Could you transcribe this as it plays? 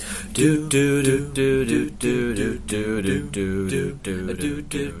Welcome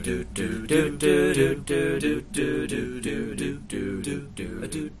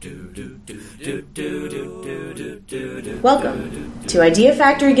to Idea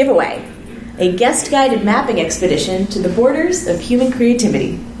Factory Giveaway, a guest-guided mapping expedition to the borders of human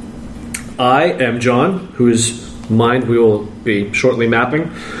creativity. I am John, whose mind we will be shortly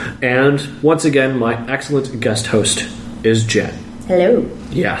mapping, and once again, my excellent guest host is Jen. Hello.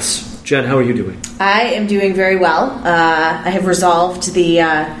 Yes. Jen, how are you doing? I am doing very well. I have resolved the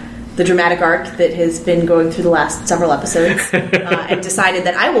dramatic arc that has been going through the last several episodes and decided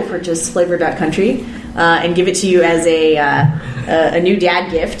that I will purchase Flavor.Country and give it to you as a new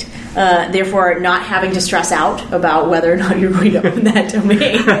dad gift. Therefore, not having to stress out about whether or not you're going to own that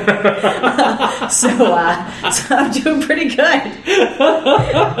domain. So I'm doing pretty good.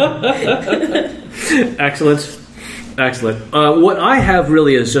 Excellent. What I have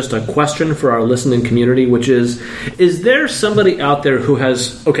really is just a question for our listening community, which is there somebody out there who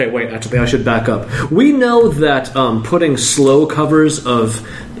has... Okay, wait, actually, I should back up. We know that putting slow covers of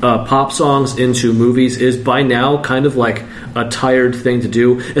pop songs into movies is by now kind of like a tired thing to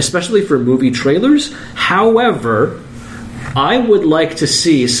do, especially for movie trailers. However, I would like to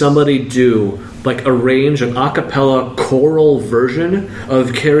see somebody arrange an a cappella choral version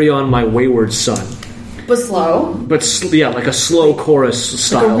of Carry On My Wayward Son. But slow. Like a slow chorus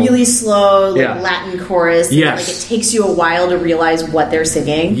style. Like a really slow, Latin chorus. Yes. Like it takes you a while to realize what they're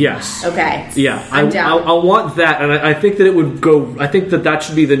singing. Yes. Okay. Yeah. I'm down. I want that, and I think that it would go... I think that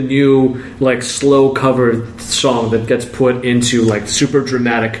should be the new, slow cover song that gets put into, super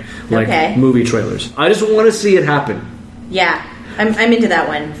dramatic, movie trailers. I just want to see it happen. Yeah. I'm into that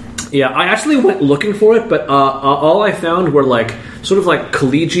one. Yeah, I actually went looking for it, but all I found were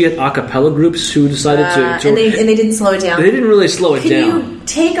collegiate a cappella groups who decided to and they didn't slow it down. They didn't really slow it down. Can you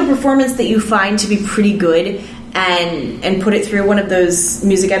take a performance that you find to be pretty good and put it through one of those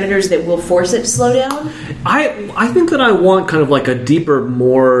music editors that will force it to slow down? I think that I want kind of a deeper,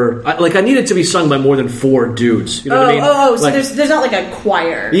 more... I need it to be sung by more than 4 dudes. You know what I mean? So there's not a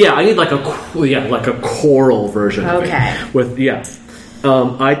choir. Yeah, I need a choral version of it.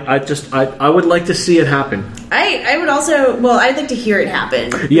 I would like to see it happen. I would also... Well, I'd like to hear it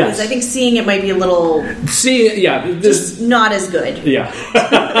happen. Yes. Because I think seeing it might be a little... just not as good. Yeah.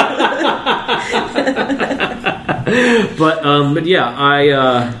 But yeah,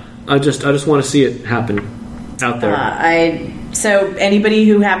 I just want to see it happen out there. So anybody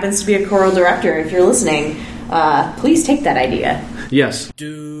who happens to be a choral director, if you're listening, please take that idea. Yes.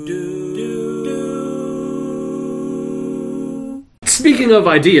 Speaking of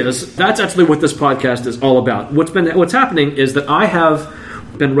ideas, that's actually what this podcast is all about. What's happening is that I have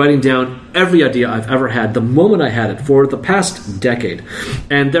been writing down every idea I've ever had the moment I had it for the past decade.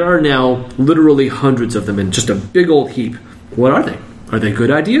 And there are now literally hundreds of them in just a big old heap. What are they? Are they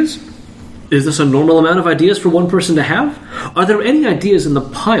good ideas? Is this a normal amount of ideas for one person to have? Are there any ideas in the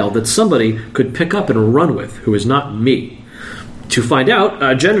pile that somebody could pick up and run with who is not me? To find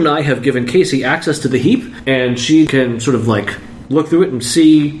out, Jen and I have given Casey access to the heap, and she can sort of look through it and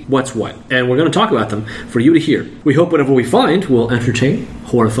see what's what. And we're going to talk about them for you to hear. We hope whatever we find will entertain,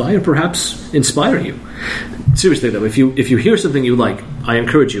 horrify, or perhaps inspire you. Seriously, though, if you hear something you like, I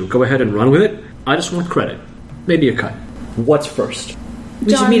encourage you, go ahead and run with it. I just want credit. Maybe a cut. What's first?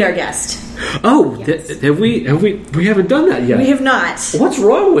 We should meet our guest. Oh, yes. We haven't done that yet. We have not. What's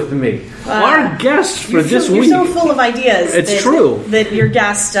wrong with me? Our guest for this week. You're so full of ideas. It's true that your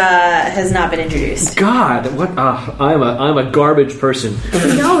guest has not been introduced. God, what? I'm a garbage person.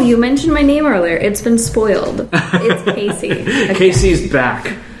 No, you mentioned my name earlier. It's been spoiled. It's Casey. Okay. Casey's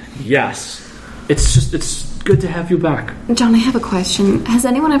back. Yes, it's good to have you back. John, I have a question. Has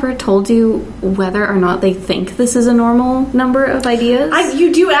anyone ever told you whether or not they think this is a normal number of ideas?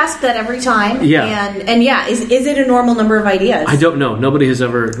 You do ask that every time. Yeah. And yeah, is it a normal number of ideas? I don't know. Nobody has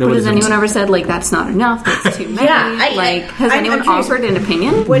ever... Has anyone ever said, that's not enough, that's too many? Has anyone offered an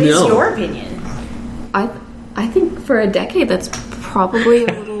opinion? What is your opinion? I think for a decade that's probably a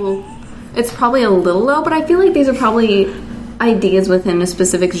little... It's probably a little low, but I feel like these are probably... ideas within a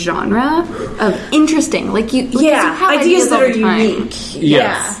specific genre of interesting, you have ideas that are Yes. unique.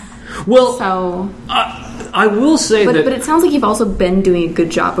 Yeah. Well, so I will say but it sounds like you've also been doing a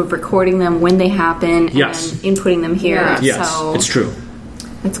good job of recording them when they happen and inputting them here. Yes, so it's true.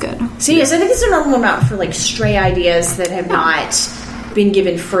 It's good. So yes, I think it's a normal amount for stray ideas that have not been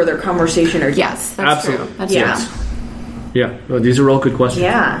given further conversation or yes, that's absolutely true. That's true. Yeah. Well, these are all good questions.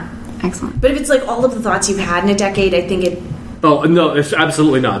 Yeah. Excellent. But if it's all of the thoughts you've had in a decade, I think Oh no, it's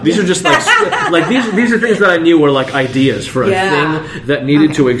absolutely not. These are just like these are things that I knew were like ideas for a thing that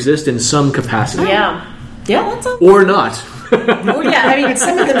needed to exist in some capacity. Yeah, that's or not. Well, yeah, I mean,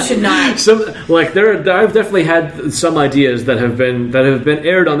 some of them should not. I've definitely had some ideas that have been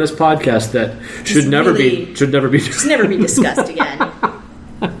aired on this podcast that should never be discussed again.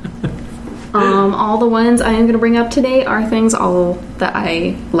 All the ones I am going to bring up today are things all that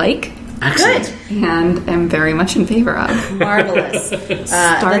I like. Excellent. Good. And am very much in favor of. Marvelous.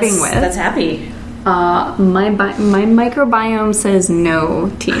 That's happy. My microbiome says no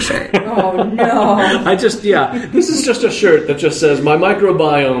t-shirt. Oh no. This is just a shirt that just says my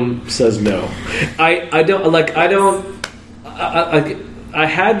microbiome says no. I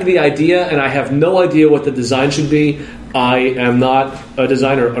had the idea and I have no idea what the design should be. I am not a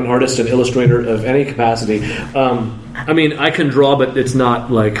designer, an artist, an illustrator of any capacity. I mean, I can draw, but it's not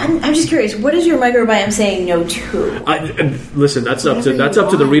like. I'm just curious. What is your microbiome saying no to? Listen, that's up to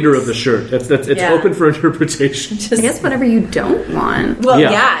the reader of the shirt. It's open for interpretation. I guess whatever you don't want. Well,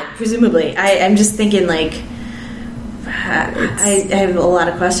 yeah presumably. I'm just thinking like. I have a lot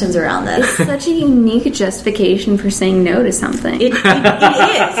of questions around this. It's such a unique justification for saying no to something. It is.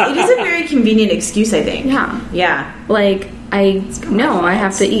 It is a very convenient excuse, I think. Yeah. Like, I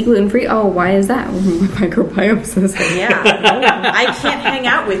have to eat gluten-free. Oh, why is that? Well, my microbiome says that. Yeah. I can't hang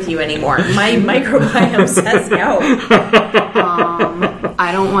out with you anymore. My microbiome says no.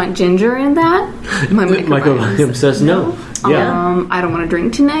 I don't want ginger in that. My microbiome says no. Yeah. I don't want to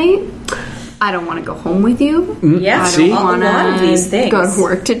drink tonight. I don't want to go home with you. Yeah, I don't want to go to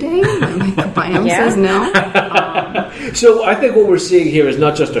work today. My microbiome says no. So I think what we're seeing here is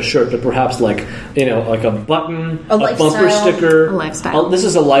not just a shirt, but perhaps like a button, a bumper sticker, a lifestyle. This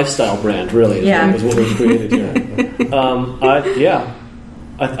is a lifestyle brand, really. Is what we've created here. I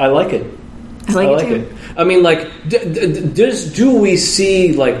like it. I like it. I mean, like, do we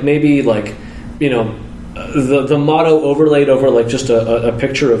see like maybe like the motto overlaid over like just a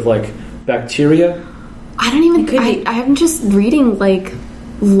picture of like bacteria? I don't even. I'm just reading like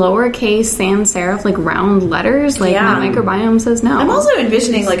lowercase sans serif, like round letters. Like my microbiome says no. I'm also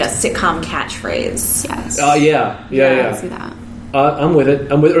envisioning like a sitcom catchphrase. Yes. Yeah. I see that. I'm with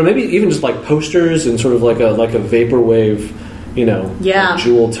it. Or maybe even just like posters and sort of like a vaporwave,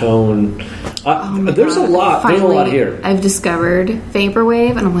 jewel tone. There's a lot. Finally, there's a lot here. I've discovered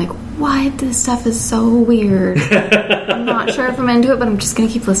vaporwave, and I'm like, what? This stuff is so weird. I'm not sure if I'm into it, but I'm just going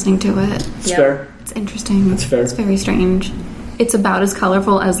to keep listening to it. It's fair. It's interesting. It's fair. It's very strange. It's about as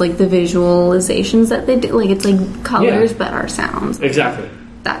colorful as like the visualizations that they do. Like it's like colors, but are sounds. Exactly.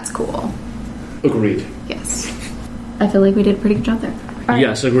 That's cool. Agreed. Yes. I feel like we did a pretty good job there. Right.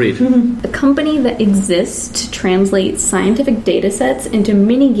 Yes, agreed. A company that exists to translate scientific data sets into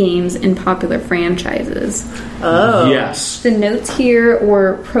mini games in popular franchises. Oh. Yes. The notes here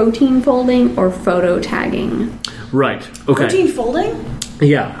were protein folding or photo tagging. Right. Okay. Protein folding?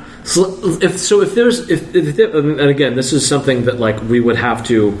 Yeah. So if there's and again, this is something that like we would have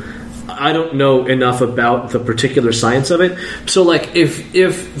to. I don't know enough about the particular science of it. So like if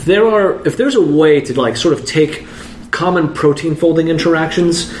there's a way to like sort of take common protein folding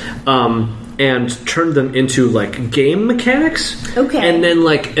interactions and turn them into like game mechanics. Okay. And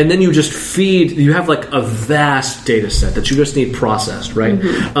then you just you have like a vast data set that you just need processed, right?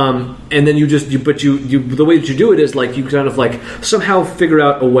 Mm-hmm. And then the way that you do it is like you kind of like somehow figure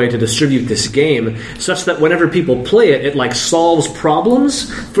out a way to distribute this game such that whenever people play it, it like solves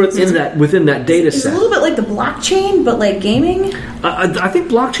problems within that data set. It's a little bit like the blockchain, but like gaming. I think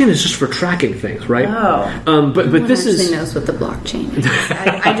blockchain is just for tracking things, right? Oh. But this actually knows what the blockchain is.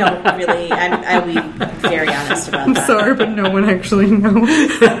 I don't really. I'll be very honest about that. I'm sorry, but no one actually knows.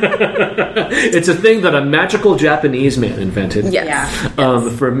 It's a thing that a magical Japanese man invented. Yes.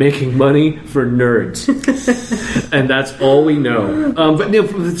 For making money for nerds, and that's all we know. But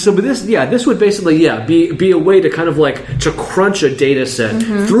this would basically be a way to kind of like to crunch a data set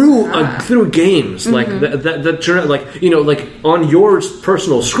through games like that like on your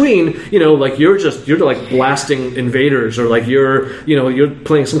personal screen, like you're like blasting invaders or like you're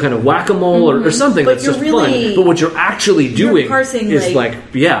playing some kind of whack-a-mole or something that's just fun. But what you're actually doing is like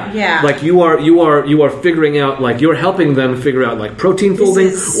you are figuring out like you're helping them figure out like protein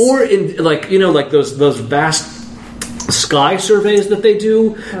folding or in like like those vast sky surveys that they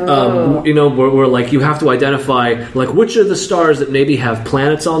do, where like you have to identify like which are the stars that maybe have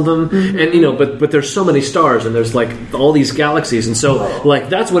planets on them, and but there's so many stars and there's like all these galaxies, and so like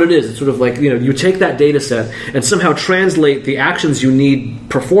that's what it is. It's sort of like you take that data set and somehow translate the actions you need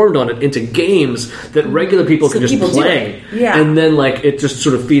performed on it into games that regular people can just play, and then like it just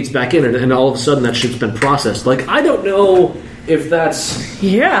sort of feeds back in, and all of a sudden that shit's been processed. Like I don't know if that's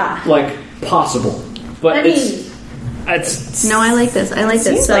Yeah. like possible. But I mean, it's No, I like this. I like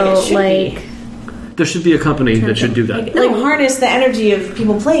this. seems like it So, should like, there should be a company that should do that. like harness the energy of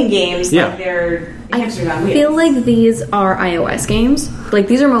people playing games Yeah. like they're hamsters on I wheels. feel like these are iOS games. Like,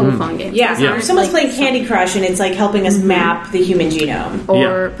 these are mobile phone games. Yeah, These Yeah. aren't, if someone's like, playing Candy Crush and it's like helping us map the human genome.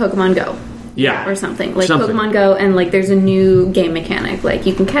 or Pokemon Go. Yeah. Or something. Like Something. Pokemon Go, and like there's a new game mechanic. Like,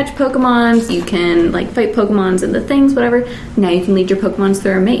 you can catch Pokemons, you can like fight Pokemons and the things, whatever. Now you can lead your Pokemons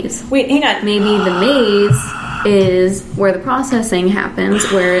through a maze. Wait, hang on. Maybe the maze is where the processing happens,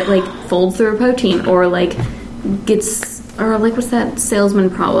 where it like folds through a protein, or like gets, or like what's that salesman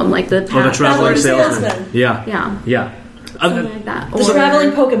problem? Like the the traveling salesman. salesman. Yeah. Yeah. Yeah. Something like that. The Or-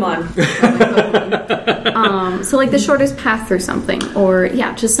 traveling Pokemon. So like the shortest path through something, or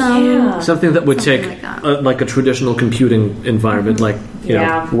just some. Yeah. Something that would Something take like that. like a traditional computing environment, like you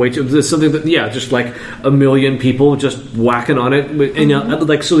Yeah. know, there's something that just like a million people just whacking on it, and you know,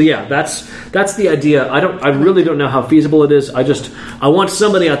 like so. Yeah, that's the idea. I really don't know how feasible it is. I want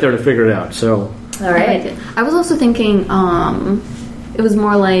somebody out there to figure it out. So All right. I was also thinking, it was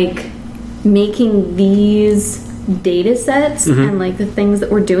more like making these data sets and like the things that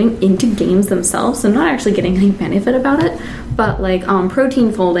we're doing into games themselves, so not actually getting any benefit about it, but like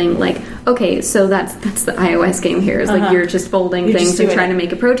protein folding. Like, okay, so that's the iOS game here, is like you're just folding You're things just and doing trying it. to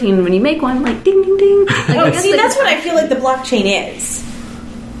make a protein. When you make one, like ding ding ding. Like, I Oh, guess, see, like, that's what I feel like the blockchain is.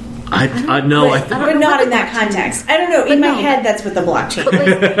 I know. But not in that context. I don't know. In my head, that's what the blockchain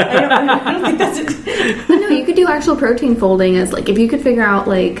is. I don't think that's it. But no, you could do actual protein folding as like, if you could figure out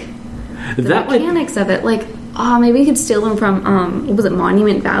like the that might mechanics of it, like maybe you could steal them from what was it,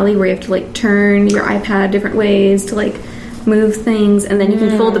 Monument Valley, where you have to like turn your iPad different ways to like move things, and then you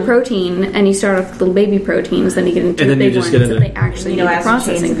can fold the protein, and you start off with little baby proteins, then you get into And then the you big just ones get into- that they actually need the acid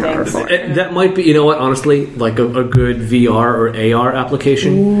processing chains and power things. for. That might be, you know what, honestly, like a good VR or AR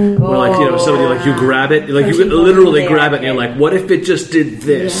application, where like, you know, somebody like you grab it, like you Protein literally folding grab it, and AR, you're like, what if it just did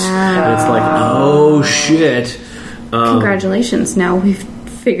this? Yeah. And it's like, oh shit. Congratulations! Now we've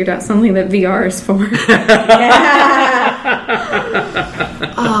figured out something that VR is for.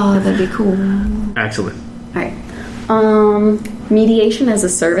 Oh, that'd be cool. Excellent. All right. Mediation as a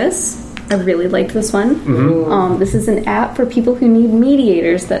service. I really liked this one. This is an app for people who need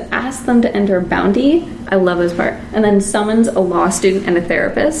mediators that ask them to enter a bounty. I love this part. And then summons a law student and a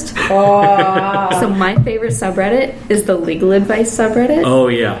therapist. So my favorite subreddit is the legal advice subreddit. Oh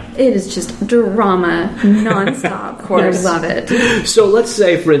yeah. It is just drama nonstop. Of course. I love it. So let's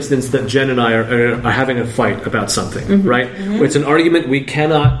say, for instance, that Jen and I are having a fight about something, right? It's an argument we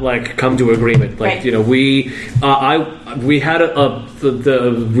cannot like come to agreement. Like Right. you know, we had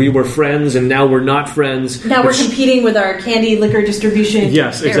we were friends and now we're not friends. Now we're competing with our candy liquor distribution.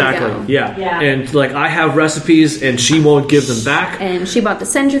 Yes, There we exactly. go. Yeah, and like I have recipes and she won't give them back. And she bought the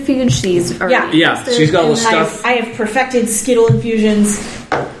centrifuge. She's already Yeah, tested. she's got all And the stuff. I have perfected Skittle infusions.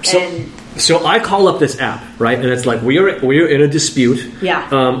 So I call up this app, right? And it's like we are in a dispute.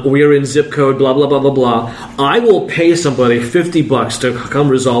 Yeah. We are in zip code, blah blah blah blah blah. I will pay somebody $50 to come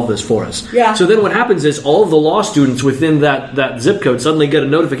resolve this for us. Yeah. So then what happens is all of the law students within that zip code suddenly get a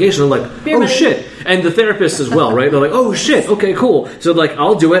notification. They're like, Beer oh money. shit, and the therapists as well, right? They're like, oh shit, okay, cool. So like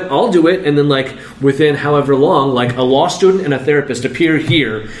I'll do it, and then like within however long, like a law student and a therapist appear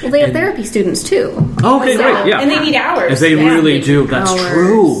here. Well, they have therapy students too. Oh, okay, great, yeah. And they need hours. As they Yeah. really do. That's Hours.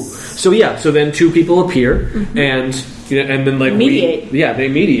 true. So yeah, so then two people appear, and you know, and then like Mediate. they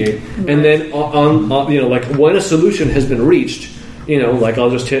mediate, and then on you know, like when a solution has been reached, you know, like I'll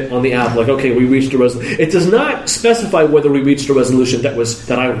just hit on the app, like okay, we reached a resolution. It does not specify whether we reached a resolution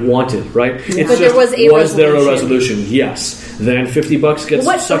that I wanted, right? It's But there was a there a resolution. resolution? Yes. Then $50 gets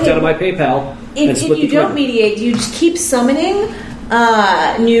What- sucked okay, out of my PayPal and If split you between don't mediate, do you just keep summoning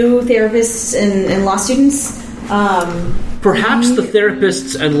new therapists and law students? Perhaps the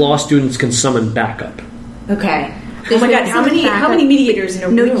therapists and law students can summon backup. Okay. Oh There's my god, like how some many backup- mediators in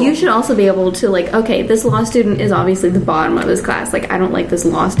a No, room? you should also be able to, like, okay, this law student is obviously the bottom of his class. Like, I don't like this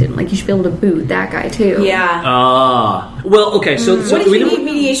law student. Like, you should be able to boot that guy, too. Yeah. Well, okay, so What if we you don't- need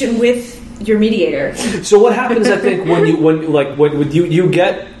mediation with your mediator? So what happens? I think when you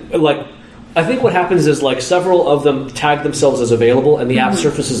get like, I think what happens is like several of them tag themselves as available, and the app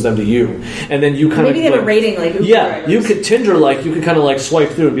surfaces them to you, and then you kind Maybe of they have like, a rating like Uber yeah, drivers. you could Tinder you can kind of like swipe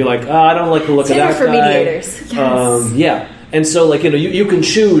through and be like, I don't like the look Tinder of that for guy. mediators. Yes. Yeah, and so like you can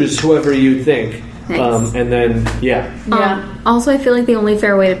choose whoever you think, Nice. and then yeah. Also, I feel like the only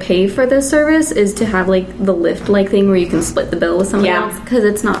fair way to pay for this service is to have, like, the Lyft-like thing where you can split the bill with somebody Yeah. else. Because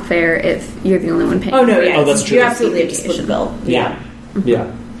it's not fair if you're the only one paying. Oh no, for it. yeah. Oh, that's true. You absolutely have to split the bill. Yeah.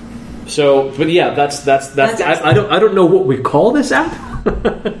 Yeah. So, but yeah, that's I don't know what we call this app.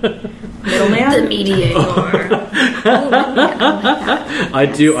 Middleman? The mediator. I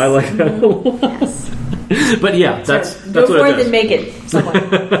do. I like that. Yes. But yeah, that's Go what it forth does. and make it someone.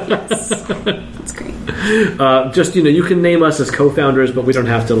 Yes. That's great. Just you can name us as co-founders, but we don't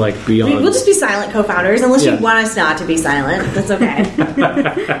have to be on. We'll just be silent co-founders, unless Yeah. you want us not to be silent. That's okay.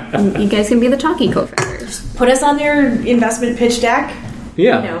 You guys can be the talkie co-founders. Put us on their investment pitch deck.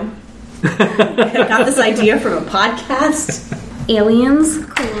 Yeah. You know, got this idea from a podcast. Aliens,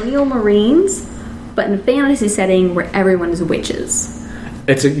 colonial marines, but in a fantasy setting where everyone is witches.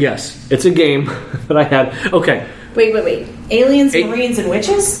 It's a game that I had. Okay. Wait. Aliens, Marines, and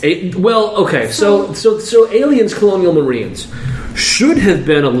witches? So Aliens, Colonial Marines should have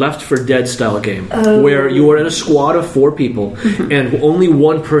been a Left 4 Dead style game where you are in a squad of 4 people and only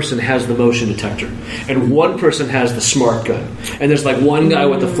one person has the motion detector and one person has the smart gun and there's one guy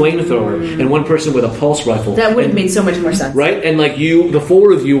with the flamethrower and one person with a pulse rifle. That would have made so much more sense. Right? And the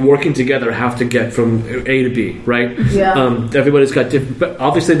 4 of you working together have to get from A to B, right? Yeah. Everybody's got different, but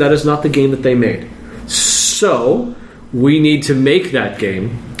obviously that is not the game that they made. So we need to make that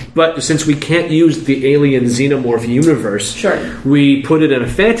game. But since we can't use the alien xenomorph universe, Sure. we put it in a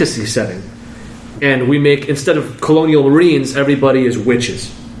fantasy setting. And we make, instead of colonial marines, everybody is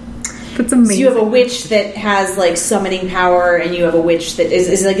witches. That's amazing. So you have a witch that has summoning power, and you have a witch that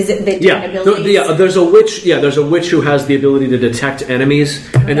is it they different abilities? There's a witch. Yeah, there's a witch who has the ability to detect enemies,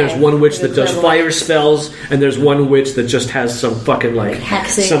 and there's one witch that does fire spells, and there's one witch that just has some fucking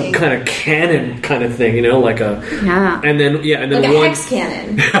hexing, some kind of cannon kind of thing, Yeah. And then like a one hex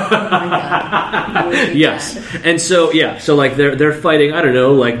cannon. Oh my God. Yes, and so they're fighting. I don't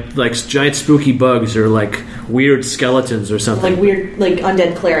know, like giant spooky bugs or weird skeletons or something. Weird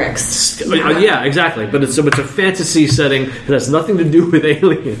undead clerics. Yeah, exactly. But it's a fantasy setting. It has nothing to do with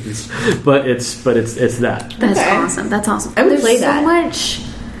aliens, but it's that. That's awesome. That's awesome. I would play that. So much.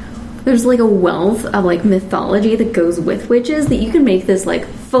 There's a wealth of mythology that goes with witches that you can make this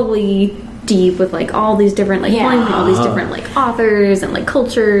fully deep with all these different pulling from all these different authors and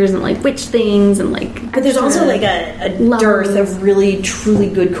cultures and witch things and But there's also a dearth of really truly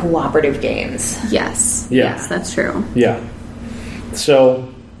good cooperative games. Yes. Yeah. Yes, that's true. Yeah. So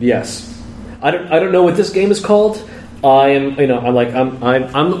yes, I don't know what this game is called. I'm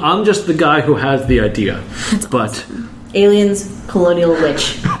just the guy who has the idea. That's but awesome. Aliens, colonial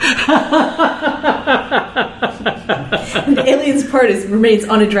witch. The aliens part remains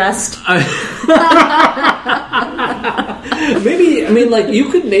unaddressed. You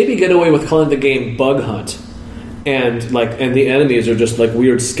could maybe get away with calling the game Bug Hunt, and the enemies are just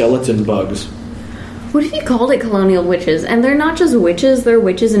weird skeleton bugs. What if you called it colonial witches? And they're not just witches; they're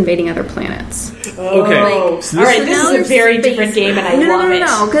witches invading other planets. Okay, all right. This is a very different game, and I love it.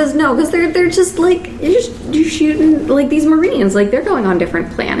 No, because they're just you're shooting these Marines, they're going on different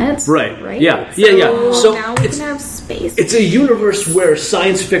planets, right? Yeah. So now we can have space. It's a universe where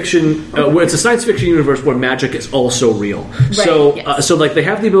science fiction. It's a science fiction universe where magic is also real. Right, So, yes. they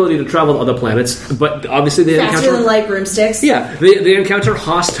have the ability to travel to other planets, but obviously they Faster encounter than light broomsticks. Yeah, they encounter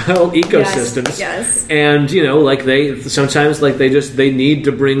hostile ecosystems. Yes. And they sometimes they need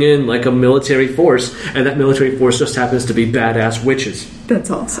to bring in a military force, and that military force just happens to be badass witches. That's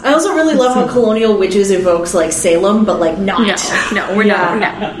awesome. I also really love how colonial witches evokes Salem, but not. No, we're not.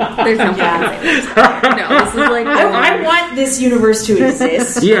 No, there's no fucking Salem. No, this is I want this universe to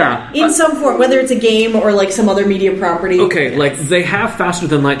exist. Yeah, in some form, whether it's a game or some other media property. Okay, they have faster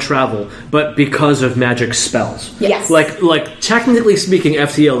than light travel, but because of magic spells. Yes. Technically speaking,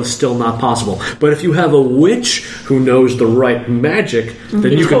 FTL is still not possible. But if you have a witch who knows the right magic,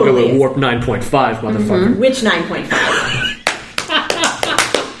 then you can go with warp 9.5, motherfucker. Witch 9.5.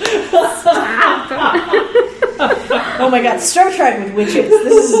 Oh my God, Star Trek with witches.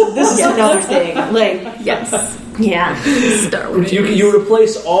 This is another thing. yes, yeah. Star Wars. You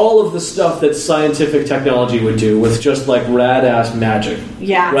replace all of the stuff that scientific technology would do with just rad ass magic.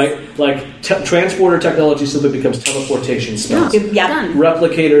 Yeah. Right? Transporter technology simply becomes teleportation spells. Yeah. Done.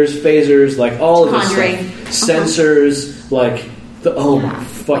 Replicators, phasers, all of this Conjuring. stuff. Sensors, my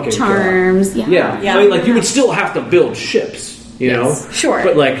fucking charms. God. Yeah. Yeah. You would still have to build ships, you know? Sure.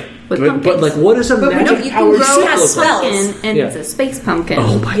 But what is a magic you powered can ship grow a look like? pumpkin, and it's a space pumpkin.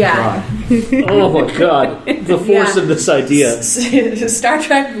 Oh my Yeah. God. Oh my God. The force of this idea. Star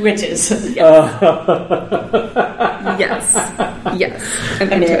Trek witches. Yes.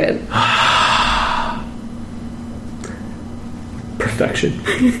 I'm into it. Perfection.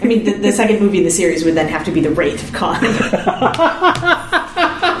 I mean, the second movie in the series would then have to be The Wraith of Khan.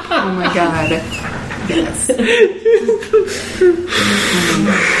 Oh my God. Yes.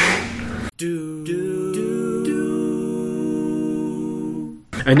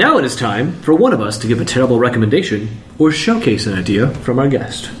 And now it is time for one of us to give a terrible recommendation or showcase an idea from our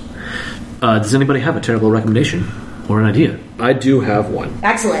guest. Does anybody have a terrible recommendation or an idea? I do have one.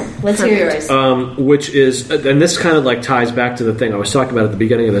 Excellent. Let's hear yours. Which is, and this kind of like ties back to the thing I was talking about at the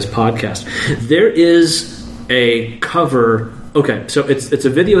beginning of this podcast. There is a cover. Okay, so it's a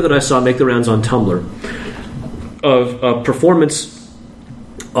video that I saw make the rounds on Tumblr of a performance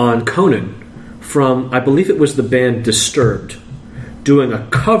on Conan from, I believe it was the band Disturbed, doing a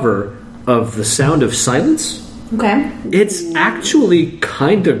cover of The Sound of Silence. Okay. It's actually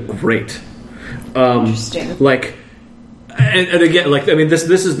kind of great. Interesting. Like, and again, like, I mean, this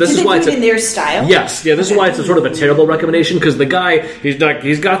is why it's in their style. Yes, yeah. This is why it's a sort of a terrible recommendation, because the guy, he's got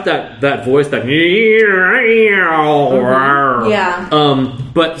that voice that yeah.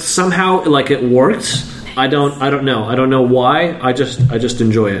 But somehow like it works. I don't know why. I just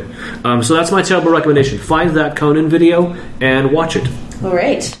enjoy it. So that's my terrible recommendation. Find that Conan video and watch it. All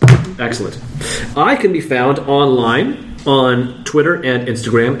right. Excellent. I can be found online on Twitter and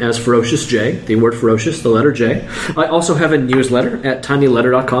Instagram as Ferocious J, the word ferocious, the letter J. I also have a newsletter at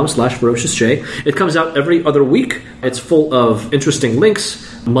tinyletter.com/ferociousJ. It comes out every other week. It's full of interesting links,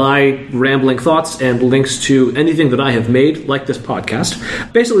 my rambling thoughts, and links to anything that I have made, like this podcast.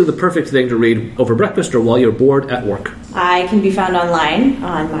 Basically the perfect thing to read over breakfast or while you're bored at work. I can be found online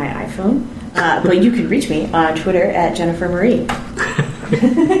on my iPhone, but you can reach me on Twitter at Jennifer Marie.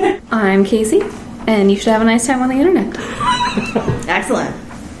 I'm Casey, and you should have a nice time on the internet. Excellent.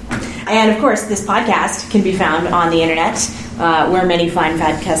 And of course, this podcast can be found on the internet, where many fine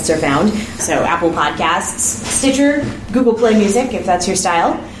podcasts are found. So Apple Podcasts, Stitcher, Google Play Music, if that's your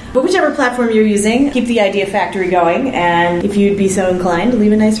style. But whichever platform you're using, keep the Idea Factory going. And if you'd be so inclined,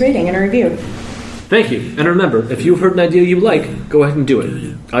 leave a nice rating and a review. Thank you. And remember, if you've heard an idea you like, go ahead and do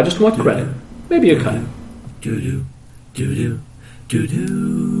it. I just want credit. Maybe a cut. Do-do, do-do,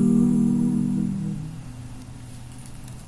 do-do.